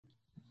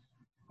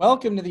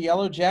Welcome to the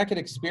Yellow Jacket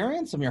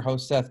Experience. I'm your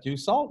host, Seth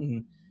Dussault,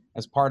 and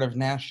as part of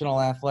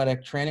National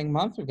Athletic Training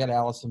Month, we've got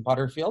Allison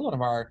Butterfield, one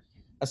of our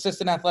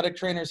assistant athletic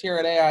trainers here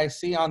at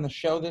AIC, on the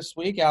show this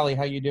week. Allie,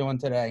 how you doing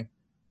today?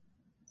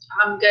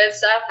 I'm good,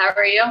 Seth. How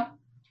are you?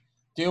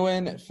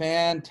 Doing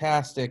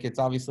fantastic. It's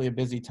obviously a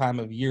busy time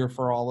of year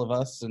for all of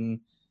us, and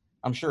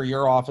I'm sure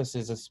your office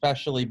is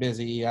especially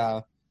busy,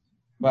 but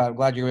I'm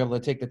glad you were able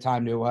to take the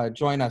time to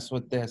join us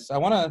with this. I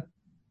want to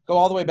go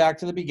all the way back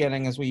to the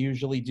beginning, as we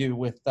usually do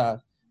with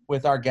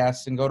our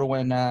guests, and go to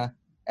when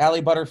Allie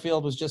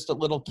Butterfield was just a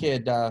little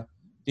kid.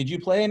 Did you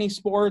play any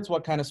sports?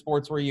 What kind of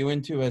sports were you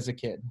into as a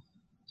kid?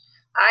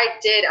 I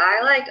did.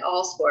 I liked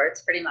all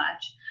sports pretty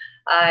much.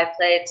 I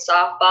played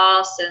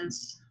softball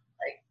since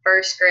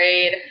first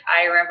grade.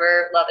 I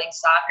remember loving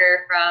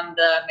soccer from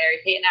the Mary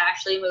Kate and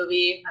Ashley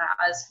movie when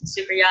I was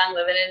super young,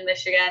 living in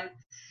Michigan.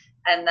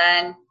 And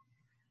then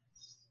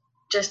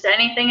just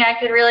anything I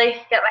could really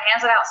get my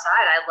hands on outside.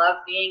 I love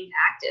being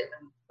active.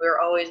 And we were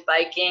always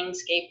biking,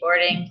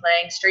 skateboarding,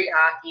 playing street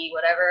hockey,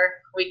 whatever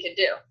we could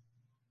do.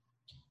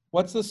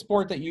 What's the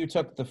sport that you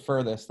took the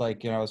furthest,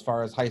 as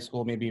far as high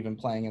school, maybe even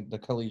playing at the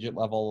collegiate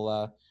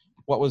level?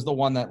 What was the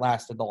one that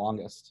lasted the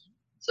longest?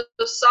 So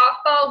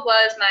softball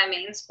was my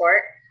main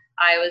sport.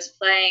 I was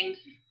playing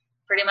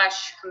pretty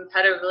much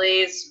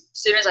competitively as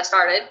soon as I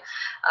started.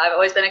 I've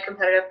always been a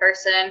competitive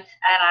person, and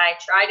I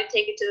tried to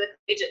take it to the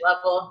collegiate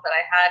level, but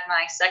I had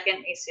my second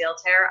ACL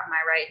tear on my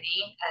right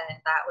knee, and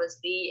that was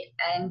the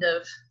end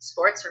of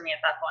sports for me at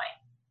that point.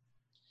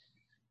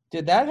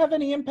 Did that have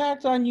any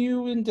impact on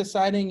you in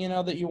deciding,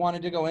 that you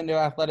wanted to go into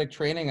athletic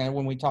training? And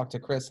when we talked to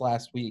Chris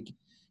last week,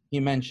 he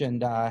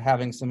mentioned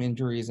having some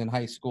injuries in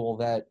high school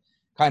that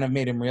kind of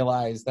made him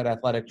realize that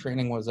athletic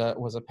training was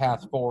a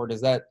path forward.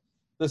 Is that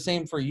the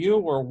same for you,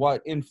 or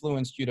what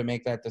influenced you to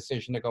make that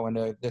decision to go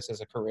into this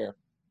as a career?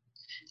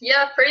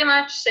 Yeah, pretty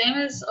much same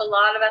as a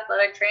lot of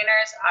athletic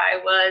trainers.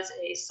 I was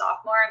a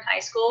sophomore in high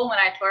school when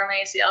I tore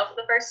my ACL for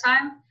the first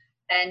time,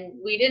 and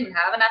we didn't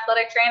have an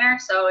athletic trainer,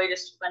 so we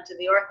just went to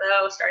the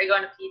ortho, started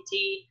going to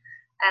PT,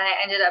 and I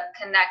ended up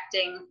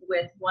connecting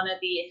with one of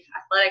the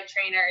athletic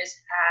trainers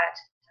at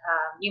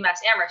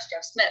UMass Amherst,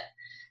 Jeff Smith.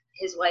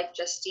 His wife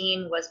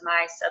Justine was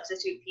my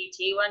substitute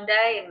PT one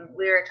day, and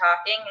we were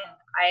talking, and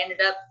I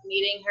ended up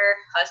meeting her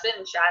husband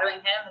and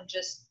shadowing him, and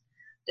just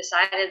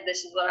decided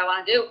this is what I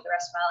want to do for the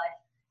rest of my life.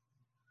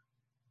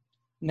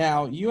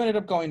 Now, you ended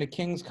up going to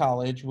King's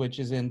College, which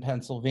is in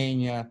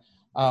Pennsylvania.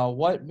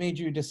 What made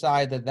you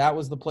decide that that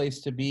was the place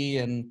to be?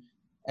 And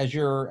as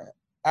your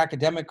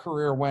academic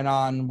career went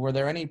on, were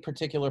there any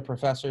particular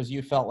professors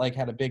you felt like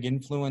had a big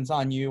influence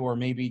on you, or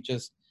maybe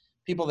just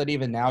people that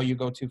even now you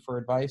go to for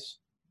advice?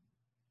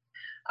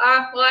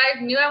 Well,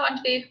 I knew I wanted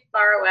to be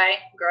far away.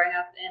 Growing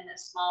up in a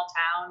small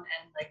town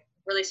and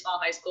really small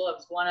high school, I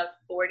was one of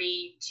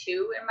 42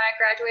 in my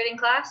graduating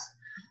class.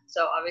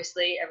 So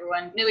obviously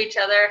everyone knew each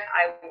other.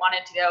 I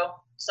wanted to go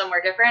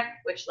somewhere different,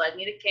 which led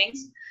me to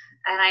King's.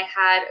 And I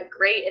had a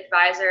great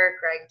advisor,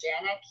 Greg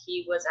Janik.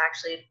 He was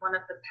actually one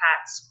of the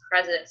PATS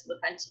presidents of the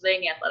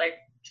Pennsylvania Athletic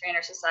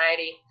Trainer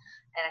Society,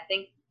 and I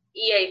think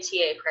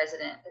EATA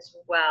president as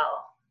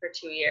well for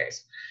 2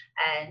 years.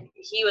 And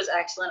he was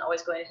excellent,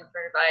 always going to him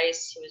for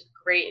advice. He was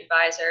a great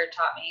advisor,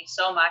 taught me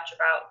so much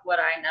about what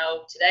I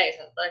know today as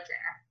an athletic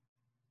trainer.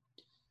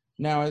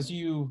 Now, as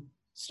you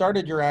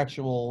started your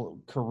actual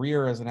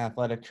career as an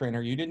athletic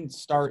trainer, you didn't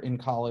start in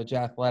college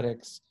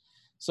athletics.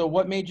 So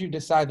what made you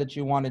decide that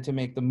you wanted to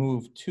make the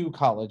move to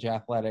college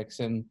athletics?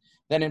 And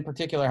then in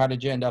particular, how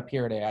did you end up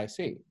here at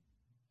AIC?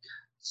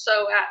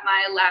 So at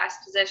my last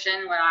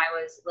position, when I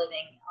was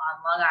living on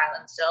Long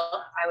Island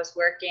still, I was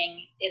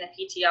working in a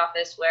PT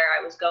office where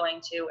I was going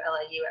to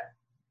LAU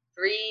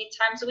 3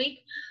 times a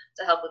week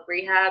to help with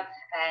rehab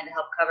and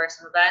help cover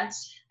some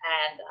events.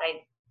 And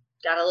I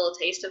got a little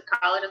taste of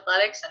college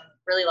athletics and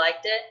really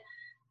liked it.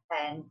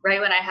 And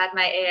right when I had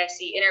my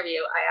AIC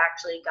interview, I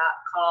actually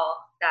got a call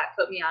that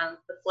put me on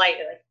the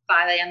flight at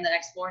 5 a.m. the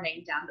next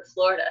morning down to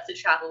Florida to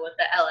travel with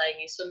the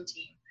LAU swim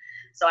team.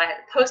 So I had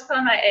to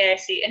postpone my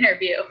AIC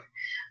interview,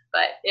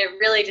 but it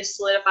really just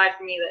solidified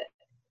for me that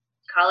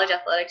college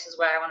athletics is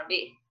where I want to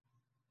be.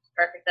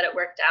 Perfect that it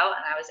worked out,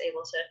 and I was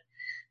able to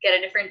get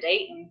a different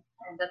date and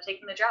end up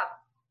taking the job.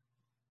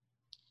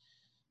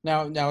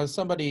 Now, as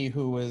somebody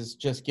who was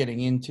just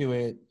getting into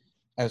it,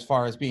 as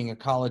far as being a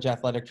college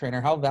athletic trainer,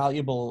 how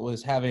valuable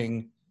was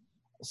having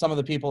some of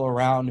the people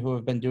around who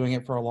have been doing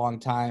it for a long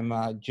time?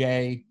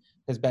 Jay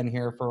has been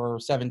here for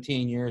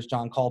 17 years.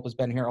 John Culp has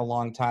been here a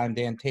long time.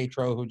 Dan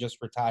Tatro, who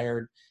just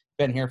retired,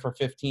 been here for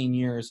 15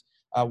 years.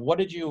 What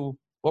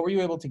were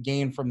you able to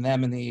gain from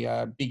them in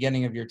the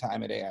beginning of your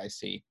time at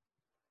AIC?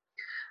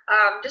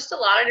 Just a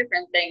lot of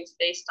different things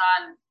based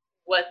on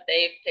what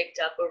they've picked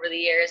up over the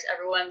years.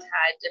 Everyone's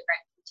had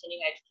different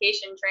continuing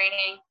education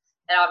training,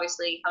 and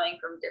obviously coming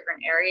from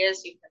different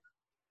areas, you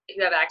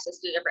have access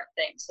to different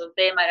things. So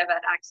they might have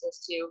had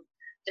access to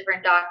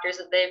different doctors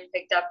that they've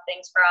picked up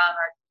things from,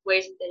 or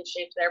ways that they've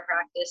shaped their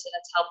practice, and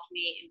it's helped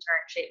me in turn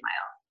shape my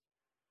own.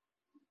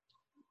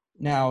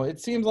 Now, it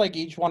seems like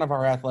each one of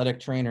our athletic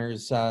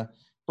trainers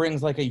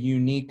brings like a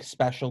unique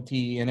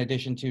specialty in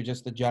addition to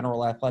just the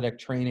general athletic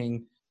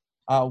training.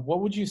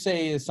 What would you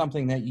say is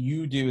something that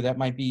you do that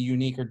might be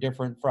unique or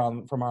different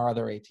from our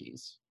other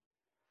ATs?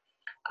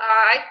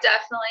 I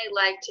definitely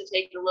like to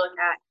take a look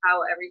at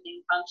how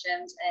everything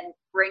functions and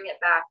bring it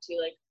back to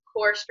like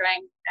core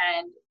strength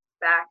and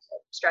back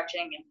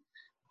stretching and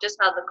just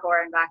how the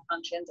core and back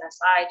functions,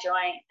 SI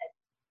joint, and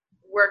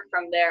work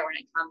from there when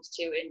it comes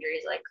to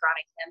injuries like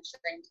chronic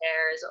hamstring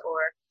tears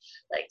or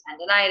like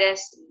tendonitis.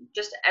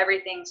 Just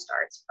everything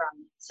starts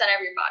from center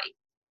of your body.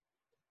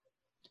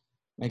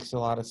 Makes a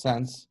lot of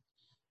sense.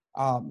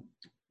 Um,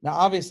 Now,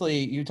 obviously,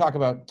 you talk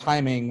about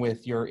timing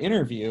with your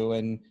interview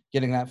and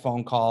getting that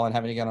phone call and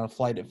having to get on a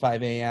flight at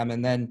 5 a.m.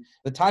 And then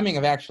the timing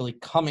of actually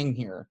coming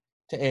here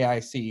to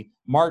AIC,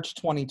 March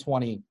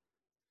 2020,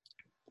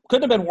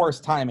 couldn't have been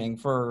worse timing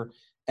for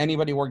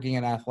anybody working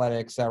in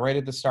athletics, right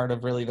at the start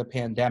of really the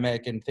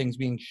pandemic and things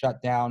being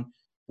shut down.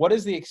 What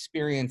is the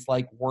experience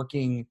like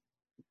working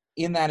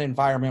in that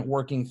environment,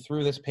 working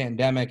through this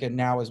pandemic, and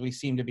now as we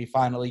seem to be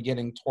finally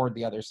getting toward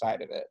the other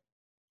side of it?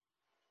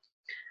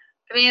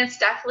 I mean, it's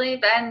definitely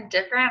been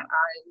different.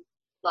 I'm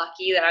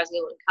lucky that I was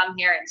able to come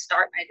here and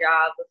start my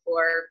job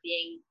before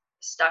being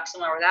stuck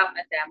somewhere without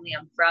my family.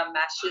 I'm from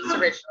Massachusetts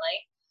originally,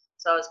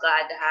 so I was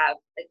glad to have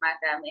like my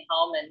family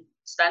home and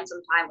spend some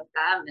time with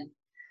them. And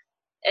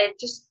it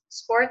just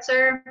sports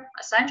are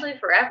essentially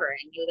forever.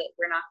 I knew that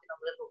we're not going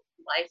to live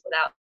a life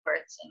without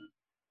sports, and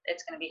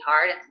it's going to be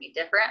hard. It's going to be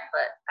different,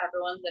 but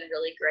everyone's been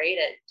really great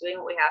at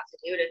doing what we have to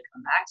do to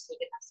come back so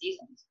we can have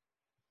seasons.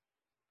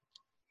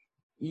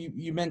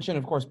 You mentioned,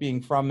 of course,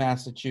 being from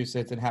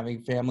Massachusetts and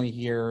having family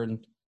here,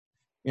 and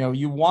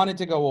you wanted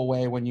to go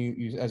away when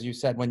you as you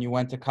said, when you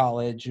went to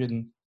college.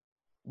 And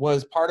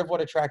was part of what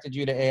attracted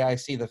you to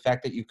AIC the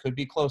fact that you could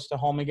be close to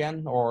home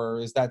again, or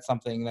is that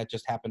something that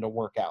just happened to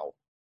work out?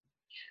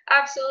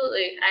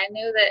 Absolutely. I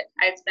knew that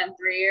I'd spent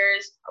 3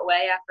 years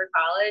away after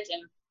college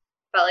and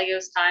felt like it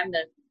was time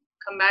to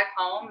come back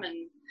home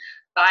and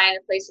find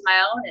a place of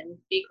my own and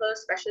be close,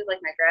 especially like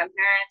my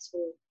grandparents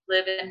who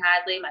live in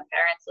Hadley. My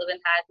parents live in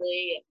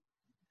Hadley. And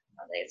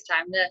I think it's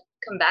time to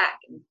come back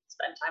and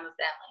spend time with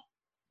family.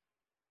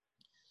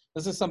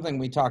 This is something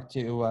we talked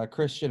to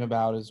Christian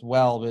about as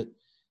well. But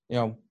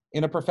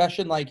in a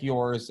profession like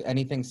yours,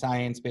 anything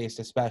science-based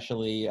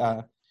especially,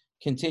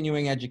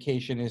 continuing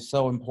education is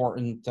so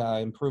important.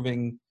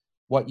 Improving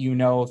what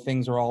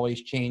things are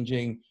always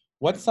changing.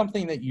 What's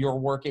something that you're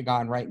working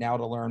on right now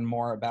to learn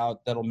more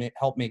about that'll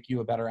help make you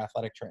a better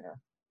athletic trainer?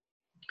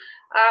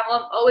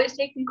 Well, I'm always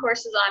taking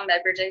courses on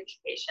beverage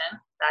education.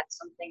 That's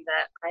something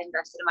that I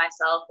invested in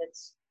myself.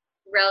 It's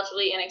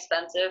relatively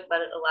inexpensive,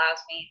 but it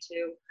allows me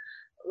to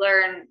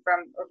learn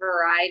from a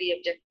variety of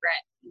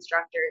different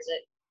instructors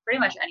at pretty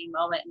much any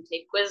moment and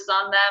take quizzes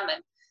on them.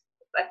 And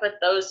I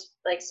put those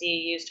like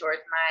CEUs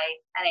towards my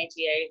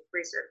NATA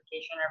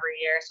recertification every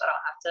year, so I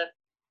don't have to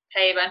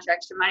pay a bunch of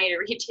extra money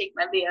to retake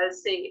my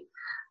BOC.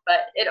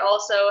 But it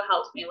also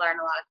helps me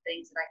learn a lot of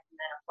things that I can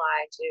then apply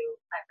to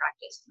my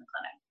practice in the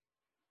clinic.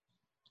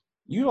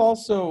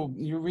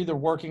 You're either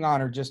working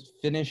on or just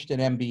finished an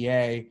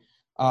MBA.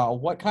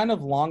 What kind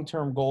of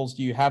long-term goals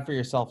do you have for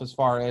yourself as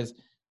far as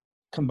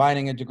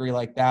combining a degree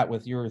like that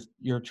with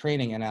your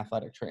training and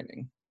athletic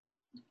training?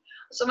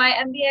 So my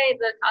MBA,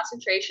 the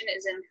concentration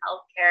is in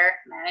healthcare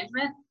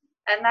management,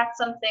 and that's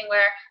something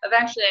where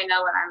eventually I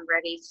know when I'm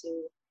ready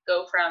to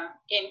go from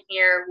in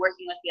here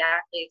working with the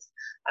athletes,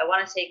 I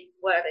want to take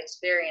what I've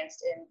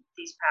experienced in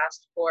these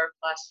past 4+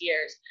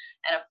 years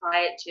and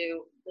apply it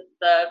to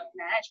the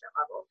management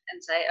level and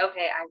say,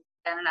 okay, I've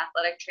been an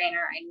athletic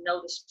trainer. I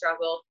know the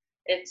struggle.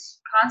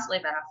 It's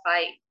constantly been a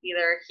fight,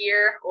 either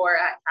here or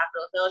at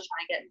Capitol Hill,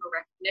 trying to get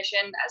more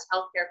recognition as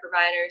healthcare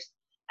providers.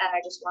 And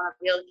I just want to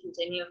be able to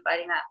continue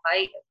fighting that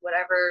fight at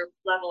whatever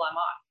level I'm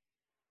on.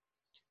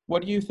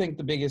 What do you think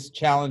the biggest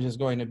challenge is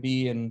going to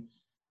be, and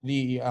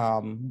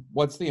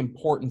what's the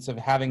importance of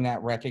having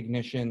that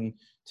recognition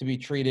to be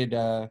treated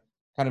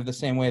kind of the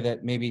same way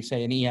that maybe,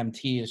 say, an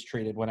EMT is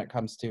treated when it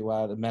comes to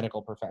the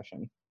medical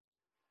profession?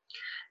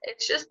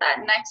 It's just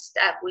that next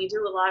step. We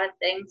do a lot of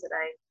things that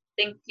I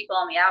think people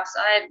on the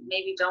outside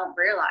maybe don't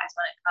realize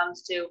when it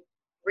comes to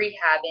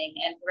rehabbing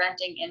and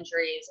preventing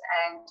injuries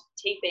and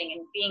taping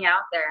and being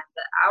out there.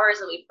 The hours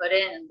that we put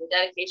in and the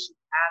dedication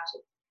we have to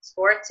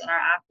sports and our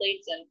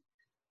athletes and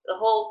the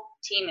whole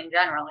team in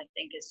general, I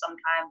think, is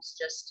sometimes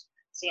just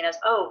seen as,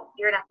 oh,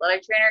 you're an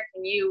athletic trainer.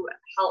 Can you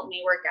help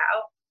me work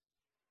out?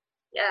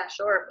 Yeah,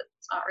 sure, but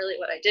it's not really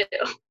what I do.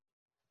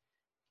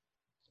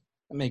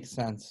 That makes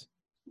sense.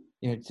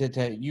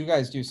 You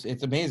guys do,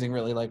 it's amazing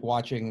really, like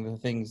watching the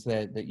things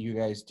that you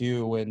guys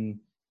do and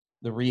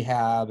the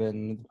rehab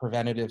and the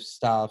preventative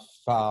stuff.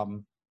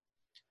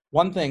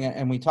 One thing,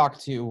 and we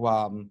talked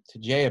to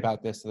Jay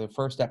about this, the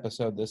first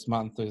episode this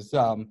month, is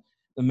the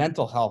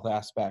mental health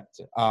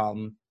aspect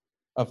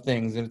of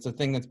things. And it's a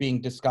thing that's being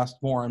discussed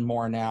more and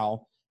more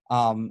now.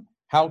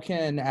 How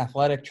can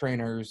athletic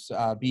trainers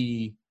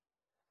be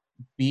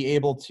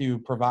able to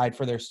provide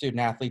for their student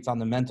athletes on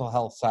the mental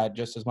health side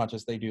just as much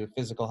as they do the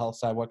physical health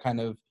side? What kind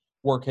of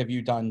work have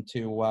you done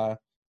to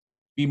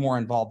be more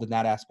involved in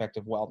that aspect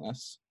of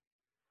wellness?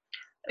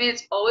 I mean,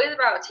 it's always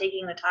about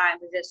taking the time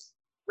to just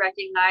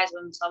recognize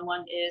when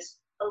someone is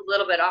a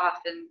little bit off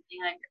and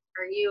being like,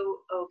 are you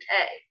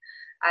okay?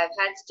 I've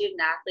had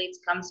student athletes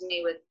come to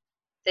me with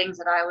things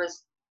that I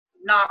was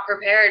not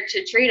prepared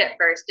to treat at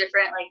first,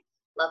 different like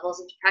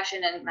levels of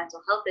depression and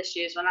mental health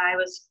issues when I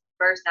was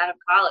first out of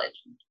college.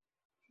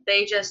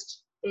 They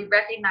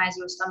recognize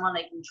you as someone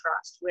they can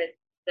trust with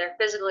their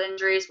physical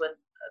injuries, with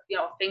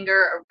a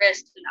finger, a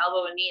wrist, an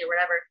elbow, a knee, or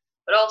whatever.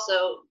 But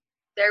also,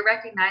 they're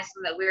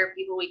recognizing that we're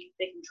people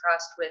they can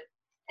trust with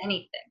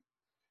anything.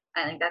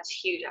 I think that's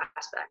a huge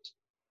aspect.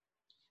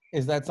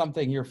 Is that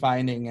something you're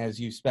finding as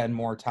you spend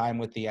more time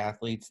with the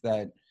athletes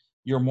that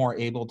you're more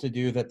able to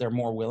do, that they're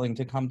more willing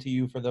to come to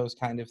you for those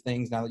kind of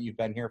things now that you've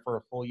been here for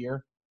a full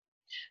year?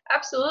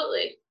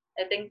 Absolutely.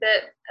 I think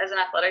that as an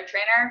athletic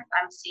trainer,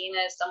 I'm seen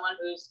as someone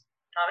who's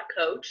not a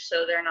coach,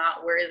 so they're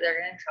not worried they're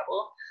in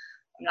trouble.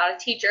 I'm not a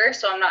teacher,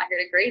 so I'm not here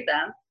to grade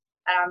them.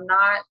 And I'm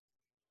not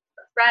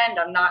a friend,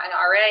 I'm not an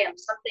RA, I'm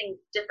something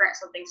different,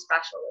 something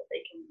special that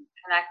they can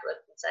connect with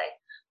and say,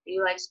 do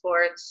you like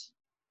sports?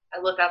 I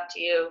look up to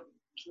you.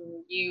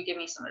 Can you give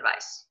me some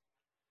advice?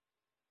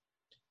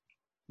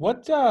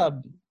 What,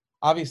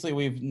 obviously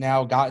we've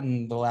now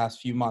gotten the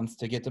last few months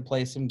to get to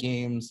play some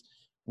games.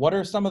 What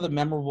are some of the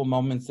memorable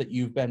moments that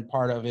you've been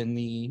part of in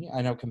the,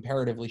 I know,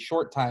 comparatively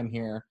short time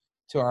here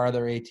to our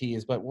other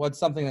ATs, but what's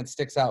something that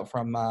sticks out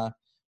from a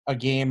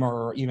game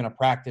or even a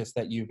practice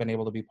that you've been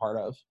able to be part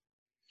of?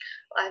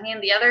 I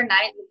mean, the other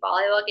night, the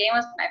volleyball game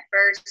was my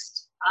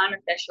first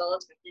unofficial,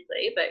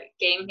 technically, but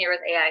game here with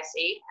AIC.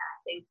 I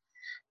think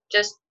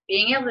just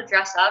being able to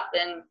dress up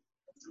in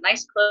some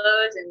nice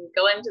clothes and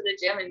go into the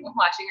gym and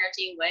watching our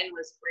team win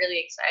was really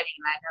exciting.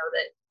 And I know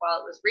that while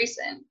it was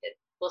recent, it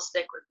will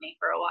stick with me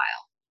for a while.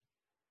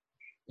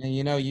 And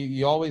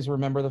you always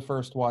remember the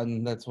first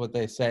one. That's what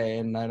they say,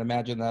 and I'd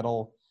imagine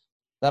that'll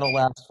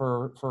last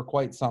for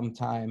quite some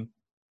time.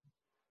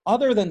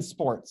 Other than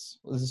sports,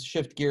 let's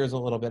shift gears a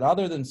little bit.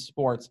 Other than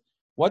sports,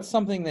 what's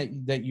something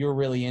that you're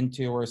really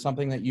into, or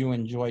something that you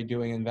enjoy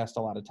doing, invest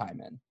a lot of time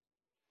in?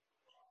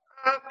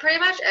 Pretty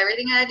much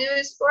everything I do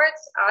is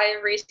sports. I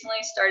recently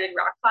started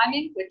rock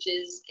climbing, which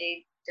is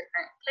a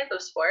different type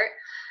of sport,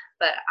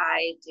 but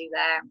I do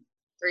that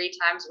 3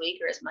 times a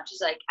week or as much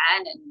as I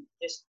can, and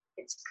just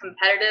it's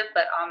competitive,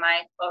 but on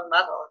my own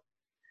level.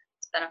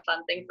 It's been a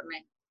fun thing for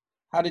me.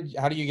 How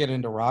do you get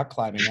into rock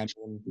climbing? I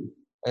mean,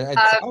 it A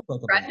sounds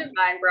like a friend of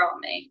mine brought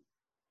me.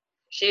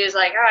 She was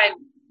like, "Oh, I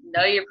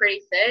know you're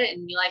pretty fit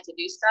and you like to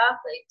do stuff.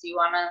 Like, do you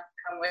want to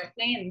come with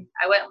me?" And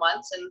I went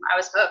once, and I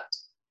was hooked.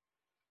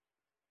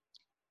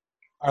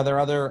 Are there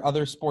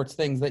other sports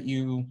things that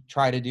you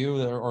try to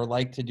do or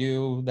like to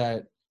do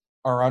that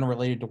are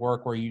unrelated to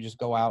work, where you just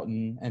go out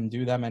and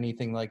do them?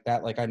 Anything like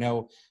that? Like, I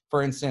know,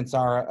 for instance,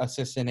 our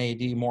assistant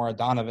AD, Maura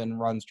Donovan,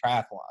 runs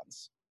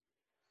triathlons.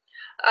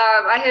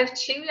 I have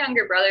 2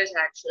 younger brothers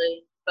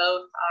actually.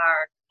 Both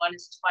are one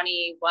is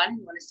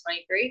 21, one is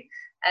 23,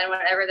 and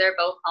whenever they're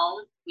both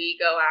home, we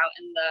go out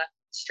in the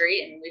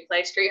street and we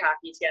play street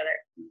hockey together.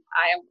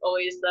 I am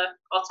always the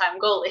all-time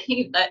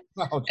goalie, but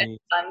Oh, it's gee.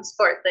 a fun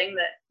sport thing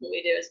that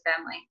we do as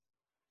family.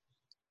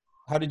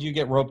 How did you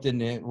get roped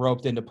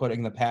into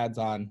putting the pads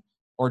on,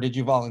 or did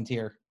you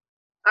volunteer?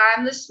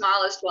 I'm the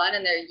smallest one,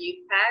 and they're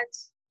youth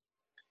pads.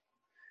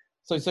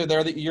 So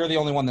you're the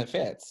only one that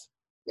fits.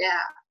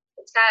 Yeah,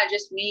 it's kind of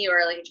just me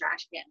or like a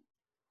trash can.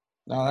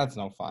 No, that's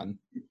no fun.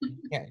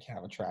 You can't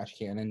have a trash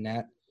can in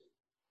net.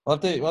 We'll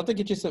have to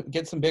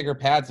get some bigger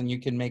pads, and you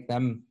can make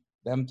them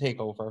take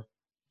over.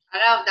 I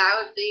know that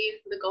would be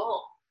the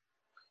goal.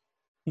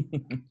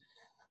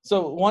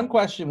 So one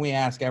question we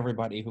ask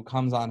everybody who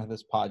comes onto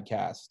this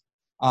podcast,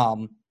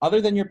 other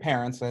than your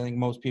parents, I think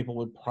most people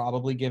would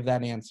probably give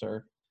that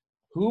answer.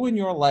 Who in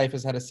your life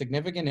has had a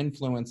significant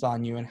influence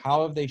on you, and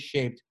how have they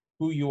shaped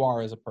who you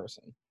are as a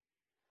person?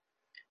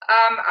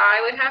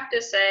 I would have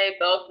to say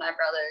both my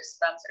brothers,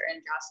 Spencer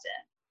and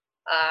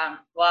Justin.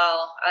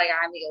 While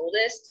I'm the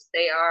oldest,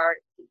 they are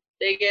the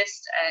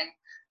biggest, and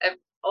I've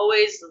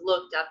always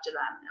looked up to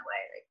them in a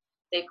way. Like,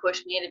 they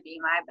push me to be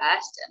my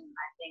best, and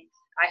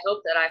I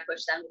hope that I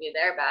push them to be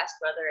their best,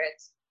 whether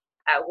it's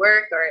at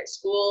work or at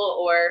school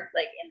or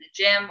like in the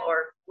gym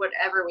or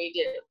whatever we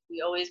do.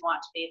 We always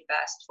want to be the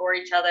best for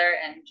each other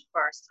and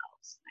for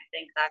ourselves. I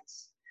think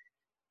that's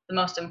the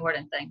most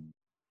important thing.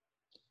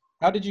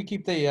 How did you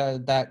keep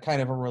that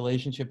kind of a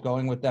relationship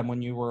going with them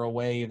when you were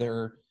away,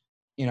 either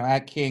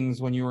at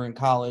King's when you were in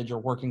college, or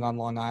working on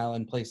Long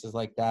Island, places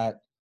like that?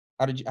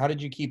 How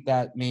did you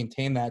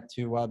maintain that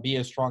to be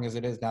as strong as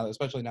it is now,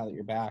 especially now that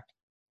you're back?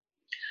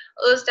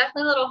 Well, it was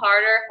definitely a little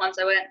harder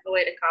once I went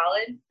away to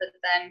college, but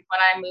then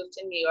when I moved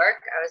to New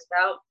York, I was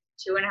about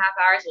 2.5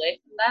 hours away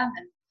from them,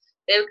 and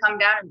they would come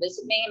down and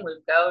visit me, and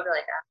we'd go to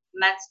like a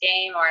Mets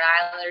game or an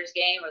Islanders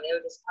game, or they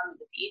would just come to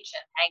the beach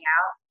and hang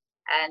out.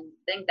 And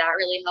I think that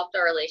really helped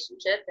our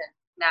relationship. And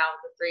now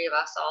the three of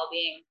us all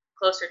being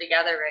closer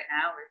together right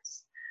now,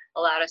 it's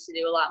allowed us to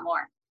do a lot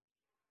more.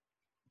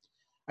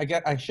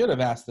 I should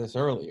have asked this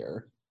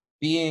earlier.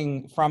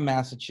 Being from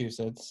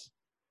Massachusetts,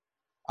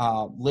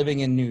 living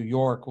in New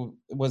York,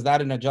 was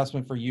that an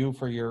adjustment for you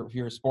for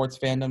your sports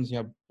fandoms?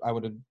 You know, I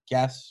would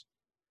guess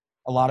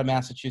a lot of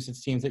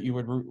Massachusetts teams that you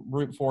would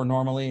root for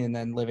normally, and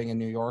then living in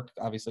New York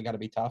obviously got to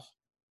be tough.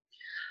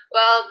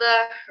 Well,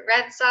 the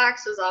Red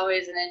Sox was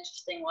always an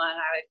interesting one.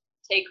 I would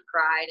take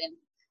pride in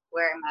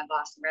wearing my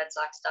Boston Red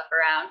Sox stuff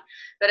around.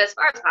 But as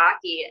far as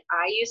hockey,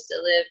 I used to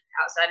live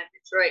outside of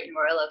Detroit in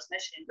Royal Oaks,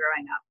 Michigan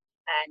growing up.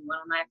 And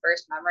one of my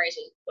first memories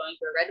was going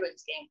to a Red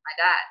Wings game with my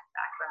dad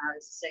back when I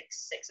was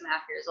six and a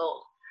half years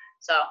old.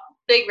 So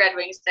big Red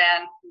Wings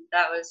fan.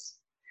 That was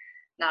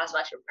not as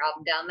much of a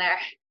problem down there.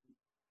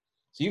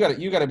 So you got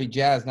to be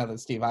jazzed now that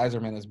Steve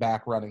Yzerman is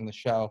back running the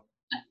show.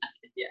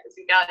 Yes,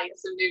 you got to get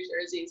some new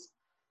jerseys,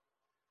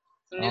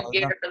 some new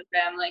gear for the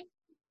family.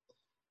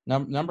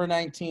 Number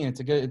 19. It's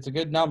a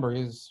good number.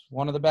 He's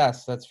one of the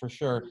best, that's for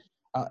sure.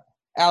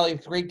 Allie,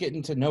 it's great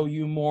getting to know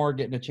you more,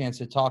 getting a chance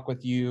to talk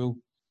with you,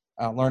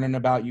 learning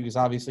about you, because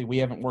obviously we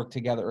haven't worked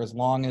together as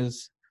long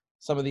as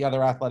some of the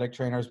other athletic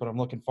trainers, but I'm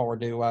looking forward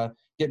to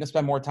getting to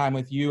spend more time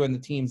with you and the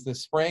teams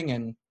this spring,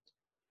 and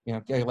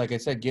like I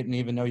said, getting to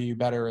even know you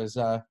better as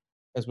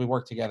we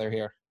work together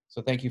here.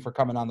 So thank you for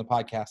coming on the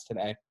podcast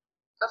today.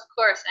 Of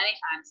course,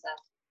 anytime, Seth.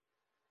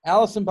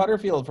 Allison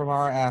Butterfield from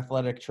our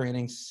athletic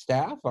training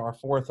staff, our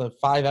 4th of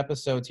 5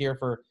 episodes here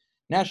for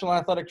National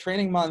Athletic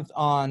Training Month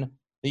on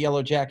the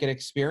Yellow Jacket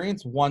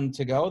Experience. 1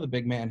 to go. The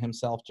big man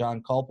himself,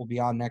 John Culp, will be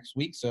on next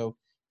week, so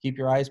keep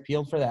your eyes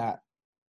peeled for that.